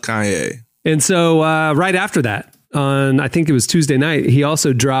love Kanye. And so right after that, on I think it was Tuesday night, he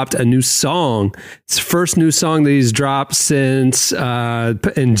also dropped a new song. It's the first new song that he's dropped since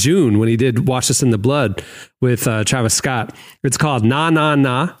in June when he did Wash Us in the Blood with Travis Scott. It's called Nah Nah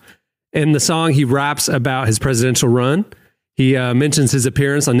Nah. In the song, he raps about his presidential run. He mentions his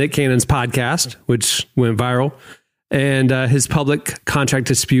appearance on Nick Cannon's podcast, which went viral, and his public contract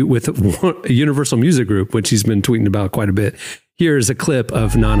dispute with Universal Music Group, which he's been tweeting about quite a bit. Here's a clip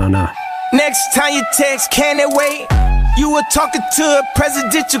of Nah Nah Nah. Next time you text, can it wait? You were talking to a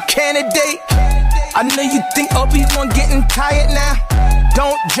presidential candidate. I know you think Obi-Wan getting tired now.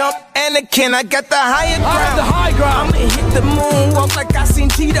 Don't jump, Anakin, I got the higher ground. I got the high ground. I'ma hit the moon, walk like I seen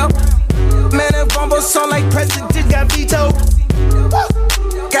Tito. Man, if almost sound like president got vetoed.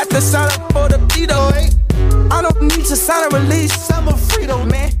 Got the sign up for the veto, eh? I don't need to sign a release, I'm a Frito,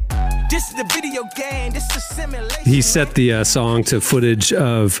 man. This is the video game, this is a simulation. He set the song to footage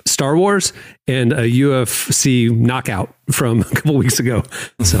of Star Wars and a UFC knockout from a couple weeks ago.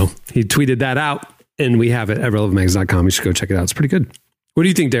 So he tweeted that out, and we have it at relevantmags.com. You should go check it out. It's pretty good. What do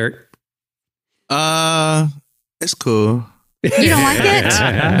you think, Derek? It's cool. You don't like it? It's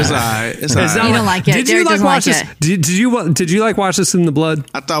all right. It's all right. You don't like it. Did Derek you like doesn't watch like this? it. Did you like Watch This in the Blood?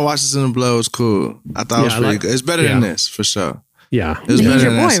 I thought Watch This in the Blood was cool. I thought it was pretty good. It's better than this, for sure. Yeah. It's He's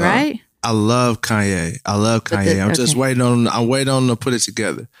your boy, right? I love Kanye. I'm just waiting on him to put it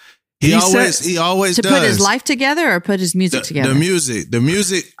together. He always to does. Put his life together or put his music together? The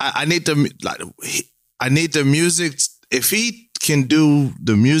music. I need the music. If he can do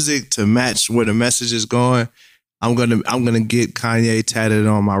the music to match where the message is going, I'm gonna get Kanye tatted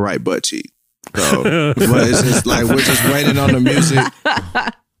on my right butt cheek. So, but it's just like we're just waiting on the music.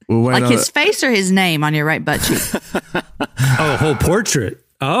 Like his face or his name on your right butt cheek? Oh, a whole portrait.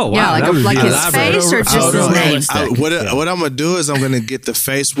 Oh, wow. Yeah, like his face or just his name? What I'm gonna do is I'm gonna get the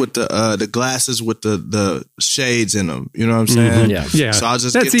face with the glasses with the shades in them. You know what I'm saying? Mm-hmm. Yeah. So I'll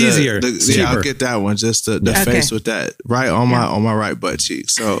just that's get easier. I'll get that one. Just the face with that right on my right butt cheek.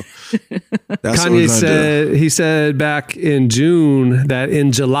 So that's Kanye what he said back in June that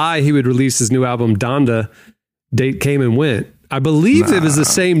in July he would release his new album Donda. Date came and went. I believe it was the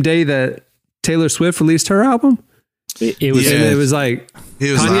same day that Taylor Swift released her album. It was like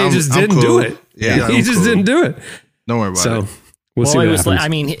Kanye just didn't do it. Yeah, he just didn't do it. Don't worry about it. We'll see what happens. I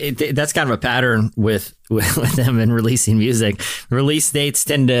mean, that's kind of a pattern with them in releasing music. Release dates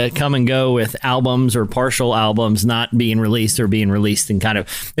tend to come and go with albums or partial albums not being released or being released, and kind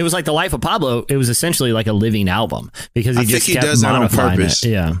of it was like the life of Pablo. It was essentially like a living album because he does that on purpose.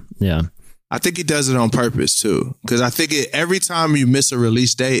 Yeah. I think he does it on purpose too, because I think every time you miss a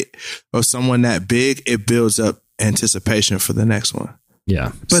release date of someone that big, it builds up anticipation for the next one.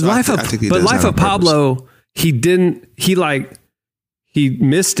 Yeah, but so Life of Pablo, he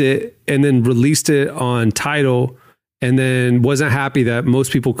missed it and then released it on Tidal, and then wasn't happy that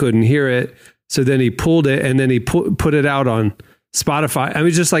most people couldn't hear it. So then he pulled it and then he put it out on Spotify. I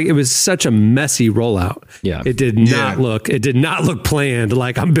mean, just like it was such a messy rollout. Yeah, it did not look planned.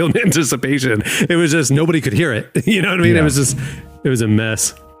 Like I'm building anticipation. It was just nobody could hear it. You know what I mean? Yeah. It was a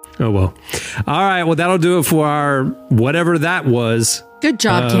mess. Oh well. All right. Well, that'll do it for our whatever that was. Good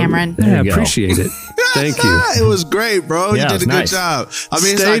job, Cameron. Yeah, appreciate it. Thank you. It was great, bro. You did a good job. I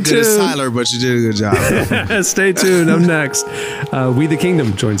mean, it's not good as Tyler, but you did a good job. Stay tuned. Up next, We the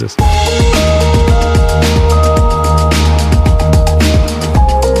Kingdom joins us.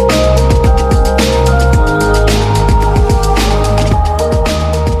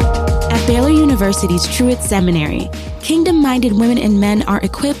 At Baylor University's Truett Seminary, kingdom-minded women and men are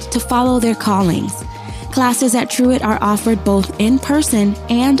equipped to follow their callings. Classes at Truett are offered both in person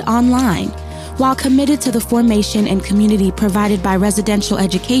and online. While committed to the formation and community provided by residential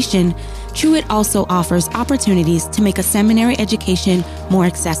education, Truett also offers opportunities to make a seminary education more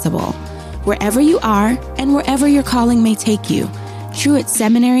accessible. Wherever you are and wherever your calling may take you, Truett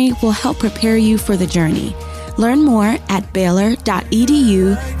Seminary will help prepare you for the journey. Learn more at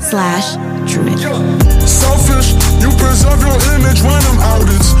baylor.edu/Truett. Selfish, you preserve your image when I'm out.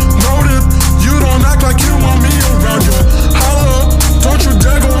 It's noted. You don't act like you want me around you. Holla, don't you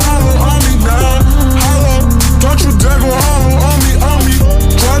dare go hollow on me now. Holla, don't you dare go hollow on me.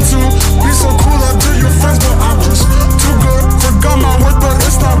 Try to be so cool up to your friends, but I'm just too good. Forgot my worth, but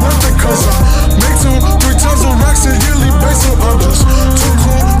it's not worth it, cause I make 2-3 times a racks a yearly base, so I'm just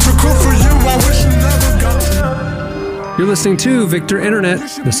too cool for you. I wish you never got to. You're listening to Victor Internet.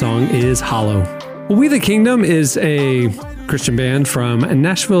 The song is Hollow. Well, We the Kingdom is a Christian band from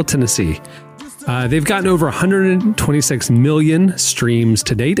Nashville, Tennessee. They've gotten over 126 million streams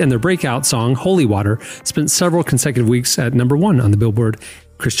to date, and their breakout song, Holy Water, spent several consecutive weeks at number 1 on the Billboard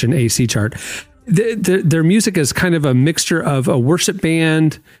Christian AC chart. Their music is kind of a mixture of a worship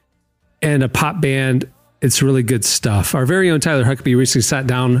band and a pop band. It's really good stuff. Our very own Tyler Huckabee recently sat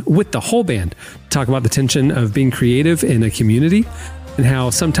down with the whole band to talk about the tension of being creative in a community and how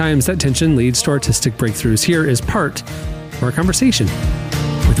sometimes that tension leads to artistic breakthroughs. Here is part of our conversation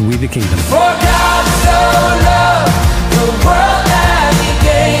with We the Kingdom. For God so loved the world that He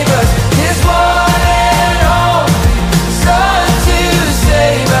gave us His one and only Son to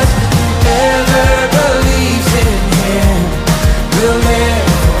save us. Whoever believes in Him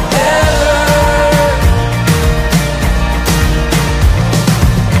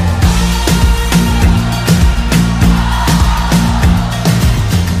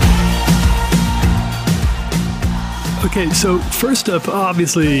Okay, so first up,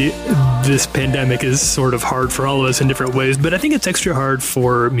 obviously, this pandemic is sort of hard for all of us in different ways, but I think it's extra hard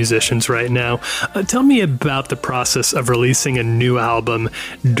for musicians right now. Tell me about the process of releasing a new album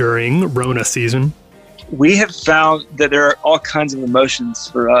during Rona season. We have found that there are all kinds of emotions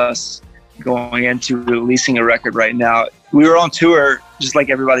for us going into releasing a record right now. We were on tour just like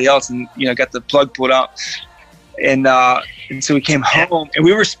everybody else and, got the plug pulled out. And so we came home and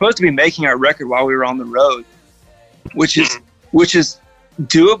we were supposed to be making our record while we were on the road, which is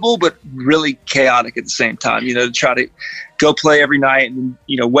doable, but really chaotic at the same time, to try to go play every night and,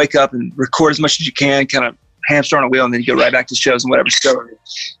 wake up and record as much as you can, kind of hamster on a wheel, and then you go right back to shows and whatever. So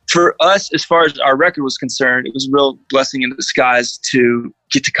for us, as far as our record was concerned, it was a real blessing in disguise to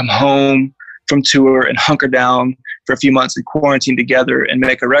get to come home from tour and hunker down for a few months and quarantine together and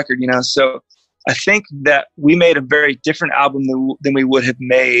make a record, So I think that we made a very different album than we would have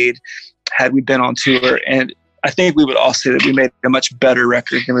made had we been on tour. And I think we would all say that we made a much better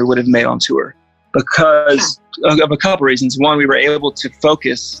record than we would have made on tour because of a couple reasons. One, we were able to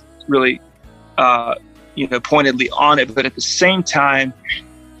focus really, pointedly on it. But at the same time,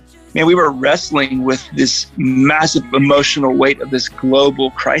 we were wrestling with this massive emotional weight of this global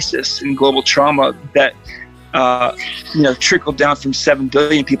crisis and global trauma that, trickled down from 7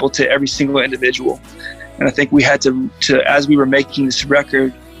 billion people to every single individual. And I think we had to, as we were making this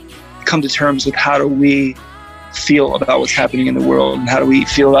record, come to terms with how do we feel about what's happening in the world and how do we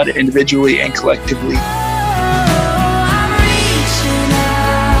feel about it individually and collectively.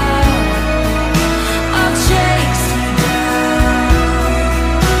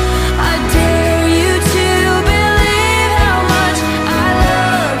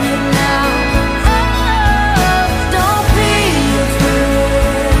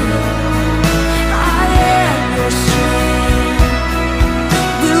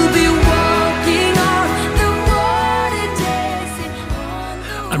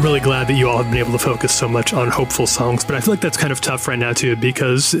 I'm really glad that you all have been able to focus so much on hopeful songs, but I feel like that's kind of tough right now too,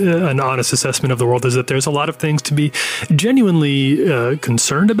 because an honest assessment of the world is that there's a lot of things to be genuinely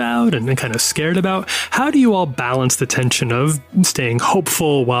concerned about and kind of scared about. How do you all balance the tension of staying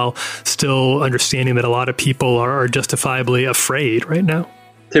hopeful while still understanding that a lot of people are justifiably afraid right now?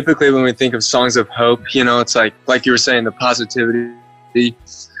 Typically when we think of songs of hope, it's like you were saying, the positivity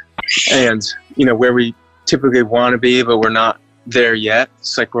and, where we typically want to be, but we're not there yet.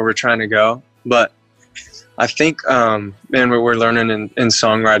 It's like where we're trying to go. But I think what we're learning in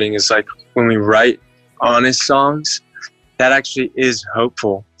songwriting is like when we write honest songs, that actually is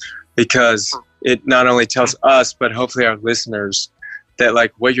hopeful because it not only tells us but hopefully our listeners that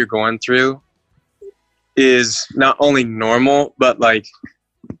like what you're going through is not only normal but like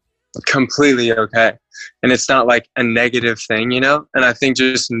completely okay, and it's not like a negative thing, and I think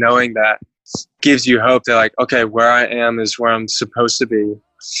just knowing that gives you hope that like, okay, where I am is where I'm supposed to be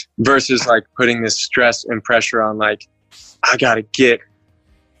versus like putting this stress and pressure on like, I got to get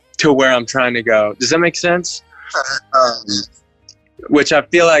to where I'm trying to go. Does that make sense? Which I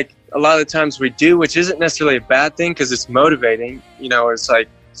feel like a lot of the times we do, which isn't necessarily a bad thing because it's motivating. It's like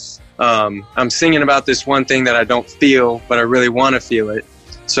I'm singing about this one thing that I don't feel, but I really want to feel it.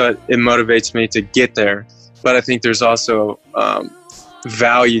 So it motivates me to get there. But I think there's also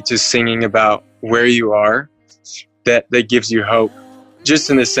value to singing about where you are that gives you hope, just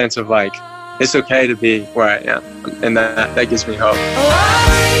in the sense of like it's okay to be where I am, and that gives me hope.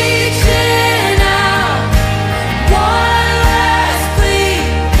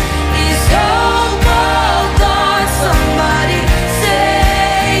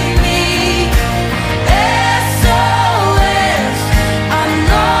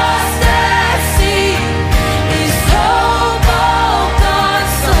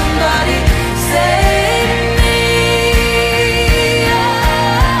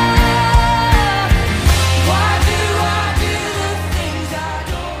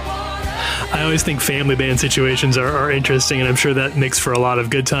 I always think family band situations are interesting, and I'm sure that makes for a lot of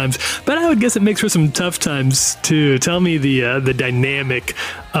good times, but I would guess it makes for some tough times too. Tell me the dynamic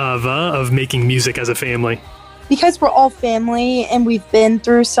of making music as a family. Because we're all family and we've been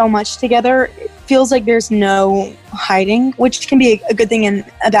through so much together, it feels like there's no hiding, which can be a good thing and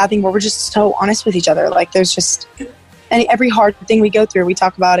a bad thing, where we're just so honest with each other. Like there's just every hard thing we go through, we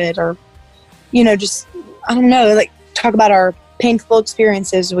talk about it, or just I don't know, like talk about our painful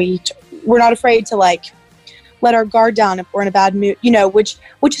experiences. We're not afraid to like let our guard down if we're in a bad mood, which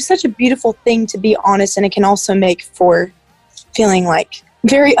is such a beautiful thing, to be honest. And it can also make for feeling like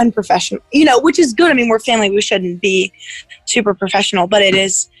very unprofessional, which is good. I mean, we're family. We shouldn't be super professional, but it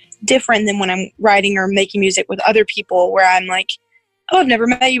is different than when I'm writing or making music with other people where I'm like, oh, I've never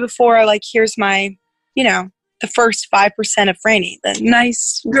met you before. Like, here's my, the first 5% of Franny, the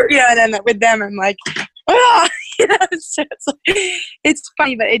nice, and then with them, I'm like, oh, so it's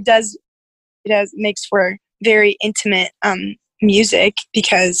funny, but it makes for very intimate music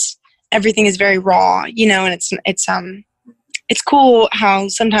because everything is very raw, and it's cool how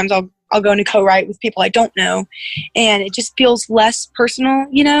sometimes I'll go into co-write with people I don't know, and it just feels less personal,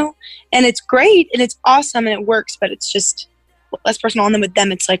 and it's great and it's awesome and it works, but it's just less personal. And then with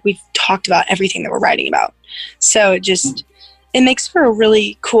them, it's like we've talked about everything that we're writing about. So it makes for a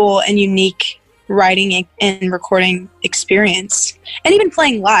really cool and unique writing and recording experience. And even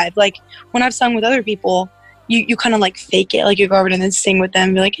playing live, like when I've sung with other people, you kind of like fake it. Like you go over and then sing with them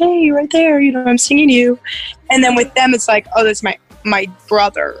and be like, hey, you're right there, I'm singing you. And then with them, it's like, oh, that's my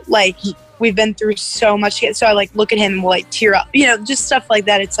brother. Like we've been through so much together. So I like look at him and will like tear up, just stuff like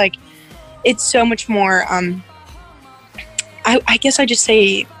that. It's like, it's so much more, I guess I just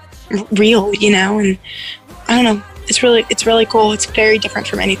say real, and I don't know. It's really cool. It's very different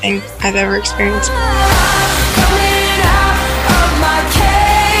from anything I've ever experienced.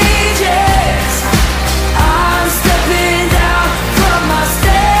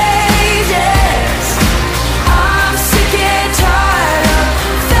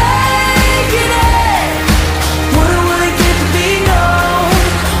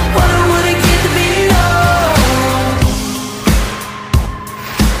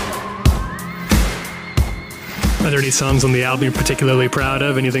 Are there any songs on the album you're particularly proud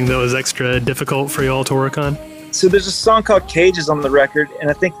of? Anything that was extra difficult for you all to work on? So there's a song called Cages on the record, and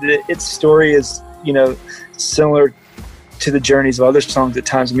I think that its story is, similar to the journeys of other songs at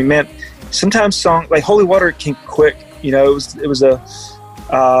times. I mean, man, sometimes songs like Holy Water came quick. It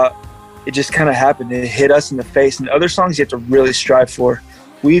just kind of happened. It hit us in the face. And other songs you have to really strive for.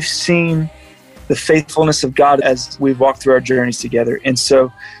 We've seen the faithfulness of God as we've walked through our journeys together. And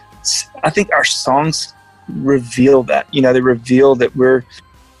so I think our songs reveal that. They reveal that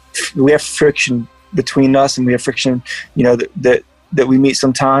we have friction between us, and we have friction, that we meet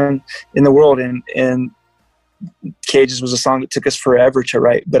sometime in the world. And Cages was a song that took us forever to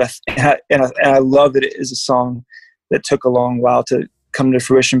write, but I love that it is a song that took a long while to come to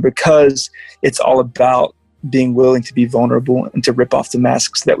fruition because it's all about being willing to be vulnerable and to rip off the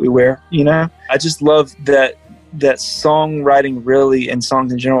masks that we wear. I just love that songwriting really and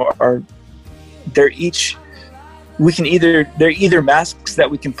songs in general they're either masks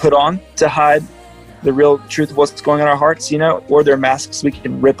that we can put on to hide the real truth of what's going on in our hearts, or they're masks we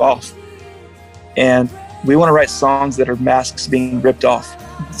can rip off. And we want to write songs that are masks being ripped off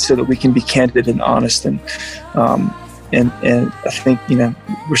so that we can be candid and honest. And I think,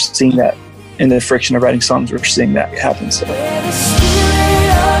 we're seeing that in the friction of writing songs. We're seeing that happen. So.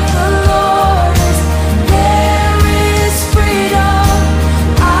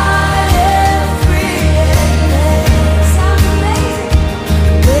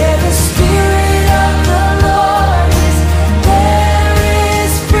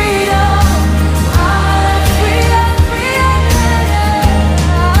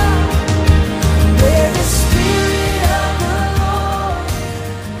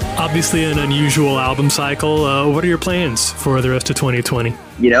 Obviously an unusual album cycle. What are your plans for the rest of 2020?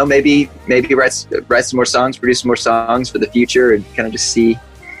 Maybe write some more songs, produce some more songs for the future, and kind of just see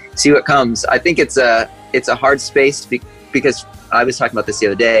what comes. I think it's a hard space because I was talking about this the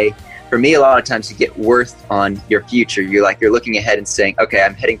other day. For me, a lot of times you get worth on your future. You're looking ahead and saying, okay,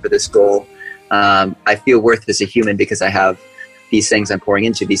 I'm heading for this goal. I feel worth as a human because I have these things I'm pouring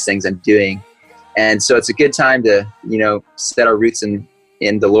into, these things I'm doing. And so it's a good time to, set our roots in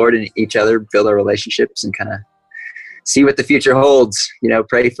the Lord and each other, build our relationships, and kind of see what the future holds.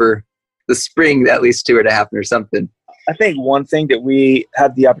 Pray for the spring at least to happen or something. I think one thing that we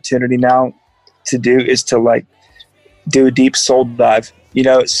have the opportunity now to do is to do a deep soul dive,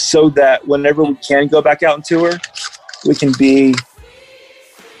 so that whenever we can go back out and tour, we can be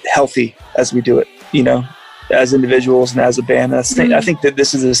healthy as we do it, as individuals and as a band. I think that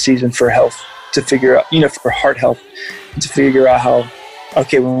this is a season for health, to figure out, for heart health, to figure out how,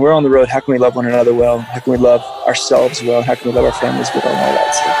 okay, when we're on the road, how can we love one another well? How can we love ourselves well? How can we love our families well? And all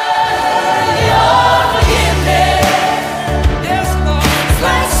that stuff.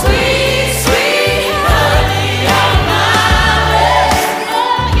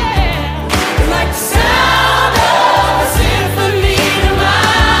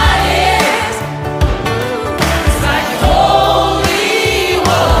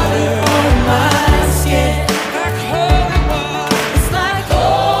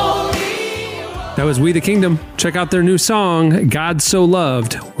 That was We the Kingdom. Check out their new song, God So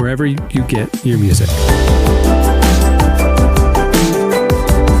Loved, wherever you get your music.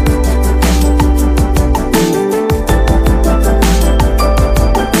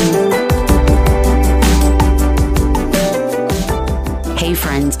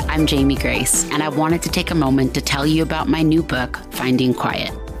 Grace, and I wanted to take a moment to tell you about my new book, Finding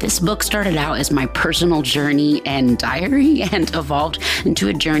Quiet. This book started out as my personal journey and diary and evolved into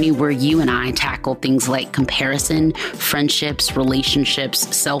a journey where you and I tackle things like comparison, friendships, relationships,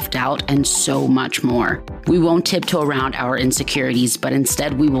 self-doubt, and so much more. We won't tiptoe around our insecurities, but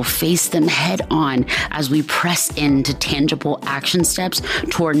instead we will face them head on as we press into tangible action steps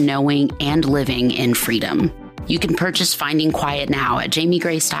toward knowing and living in freedom. You can purchase Finding Quiet now at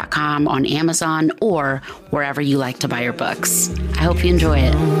jamiegrace.com, on Amazon, or wherever you like to buy your books. I hope you enjoy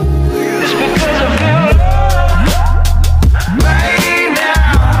it. It's because I feel love right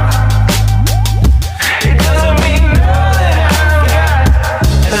now. It doesn't mean nothing I've got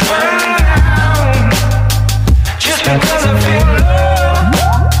is burning down. Just because I feel love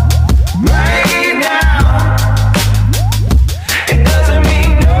right now. It doesn't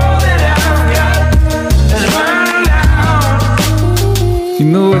mean nothing I've got is burning down. You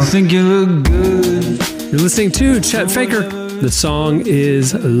know, I think you look good. You're listening to Chet Faker. The song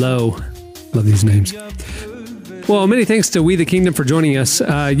is Low. Love these names. Well, many thanks to We the Kingdom for joining us.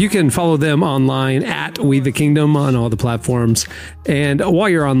 You can follow them online at We the Kingdom on all the platforms. And while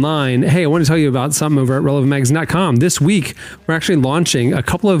you're online, hey, I want to tell you about something over at relevantmagazine.com. This week, we're actually launching a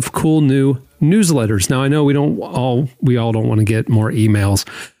couple of cool new newsletters. Now, I know we all don't want to get more emails,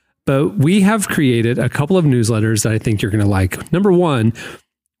 but we have created a couple of newsletters that I think you're going to like. Number one,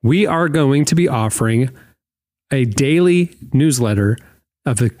 we are going to be offering a daily newsletter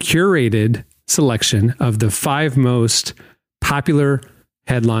of a curated selection of the 5 most popular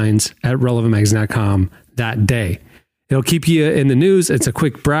headlines at relevantmagazine.com that day. It'll keep you in the news. It's a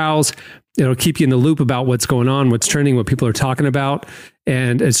quick browse. It'll keep you in the loop about what's going on, what's trending, what people are talking about.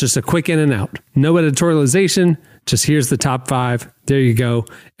 And it's just a quick in and out. No editorialization. Just here's the top 5. There you go.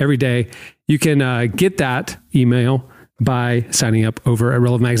 Every day. You can get that email by signing up over at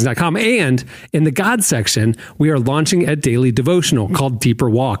relevantmagazine.com. And in the God section, we are launching a daily devotional called Deeper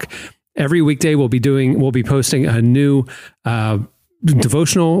Walk. Every weekday we'll be posting a new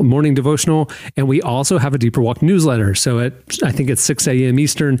morning devotional, and we also have a Deeper Walk newsletter. So I think it's 6 a.m.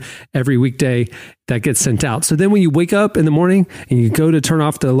 Eastern every weekday that gets sent out. So then when you wake up in the morning and you go to turn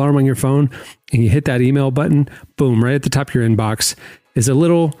off the alarm on your phone and you hit that email button, boom, right at the top of your inbox is a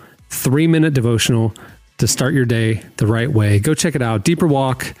little 3-minute devotional to start your day the right way. Go check it out. Deeper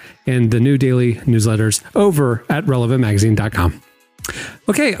Walk and the new daily newsletters over at relevantmagazine.com.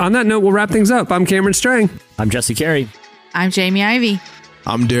 Okay, on that note, we'll wrap things up. I'm Cameron Strang. I'm Jesse Carey. I'm Jamie Ivey.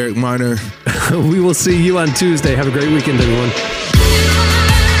 I'm Derek Miner. We will see you on Tuesday. Have a great weekend, everyone.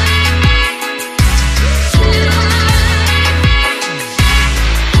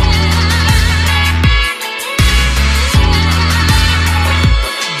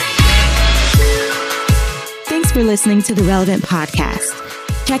 Thanks for listening to the Relevant Podcast.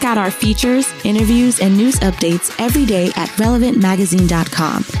 Check out our features, interviews, and news updates every day at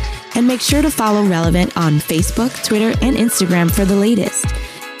relevantmagazine.com. And make sure to follow Relevant on Facebook, Twitter, and Instagram for the latest.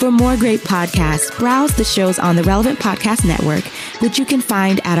 For more great podcasts, browse the shows on the Relevant Podcast Network, which you can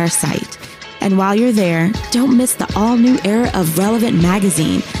find at our site. And while you're there, don't miss the all-new era of Relevant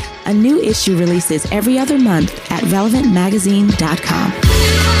Magazine. A new issue releases every other month at relevantmagazine.com.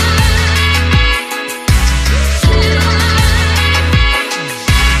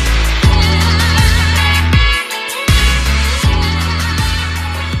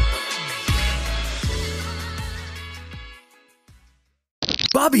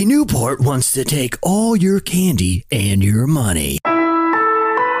 Bobby Newport wants to take all your candy and your money.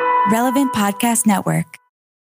 Relevant Podcast Network.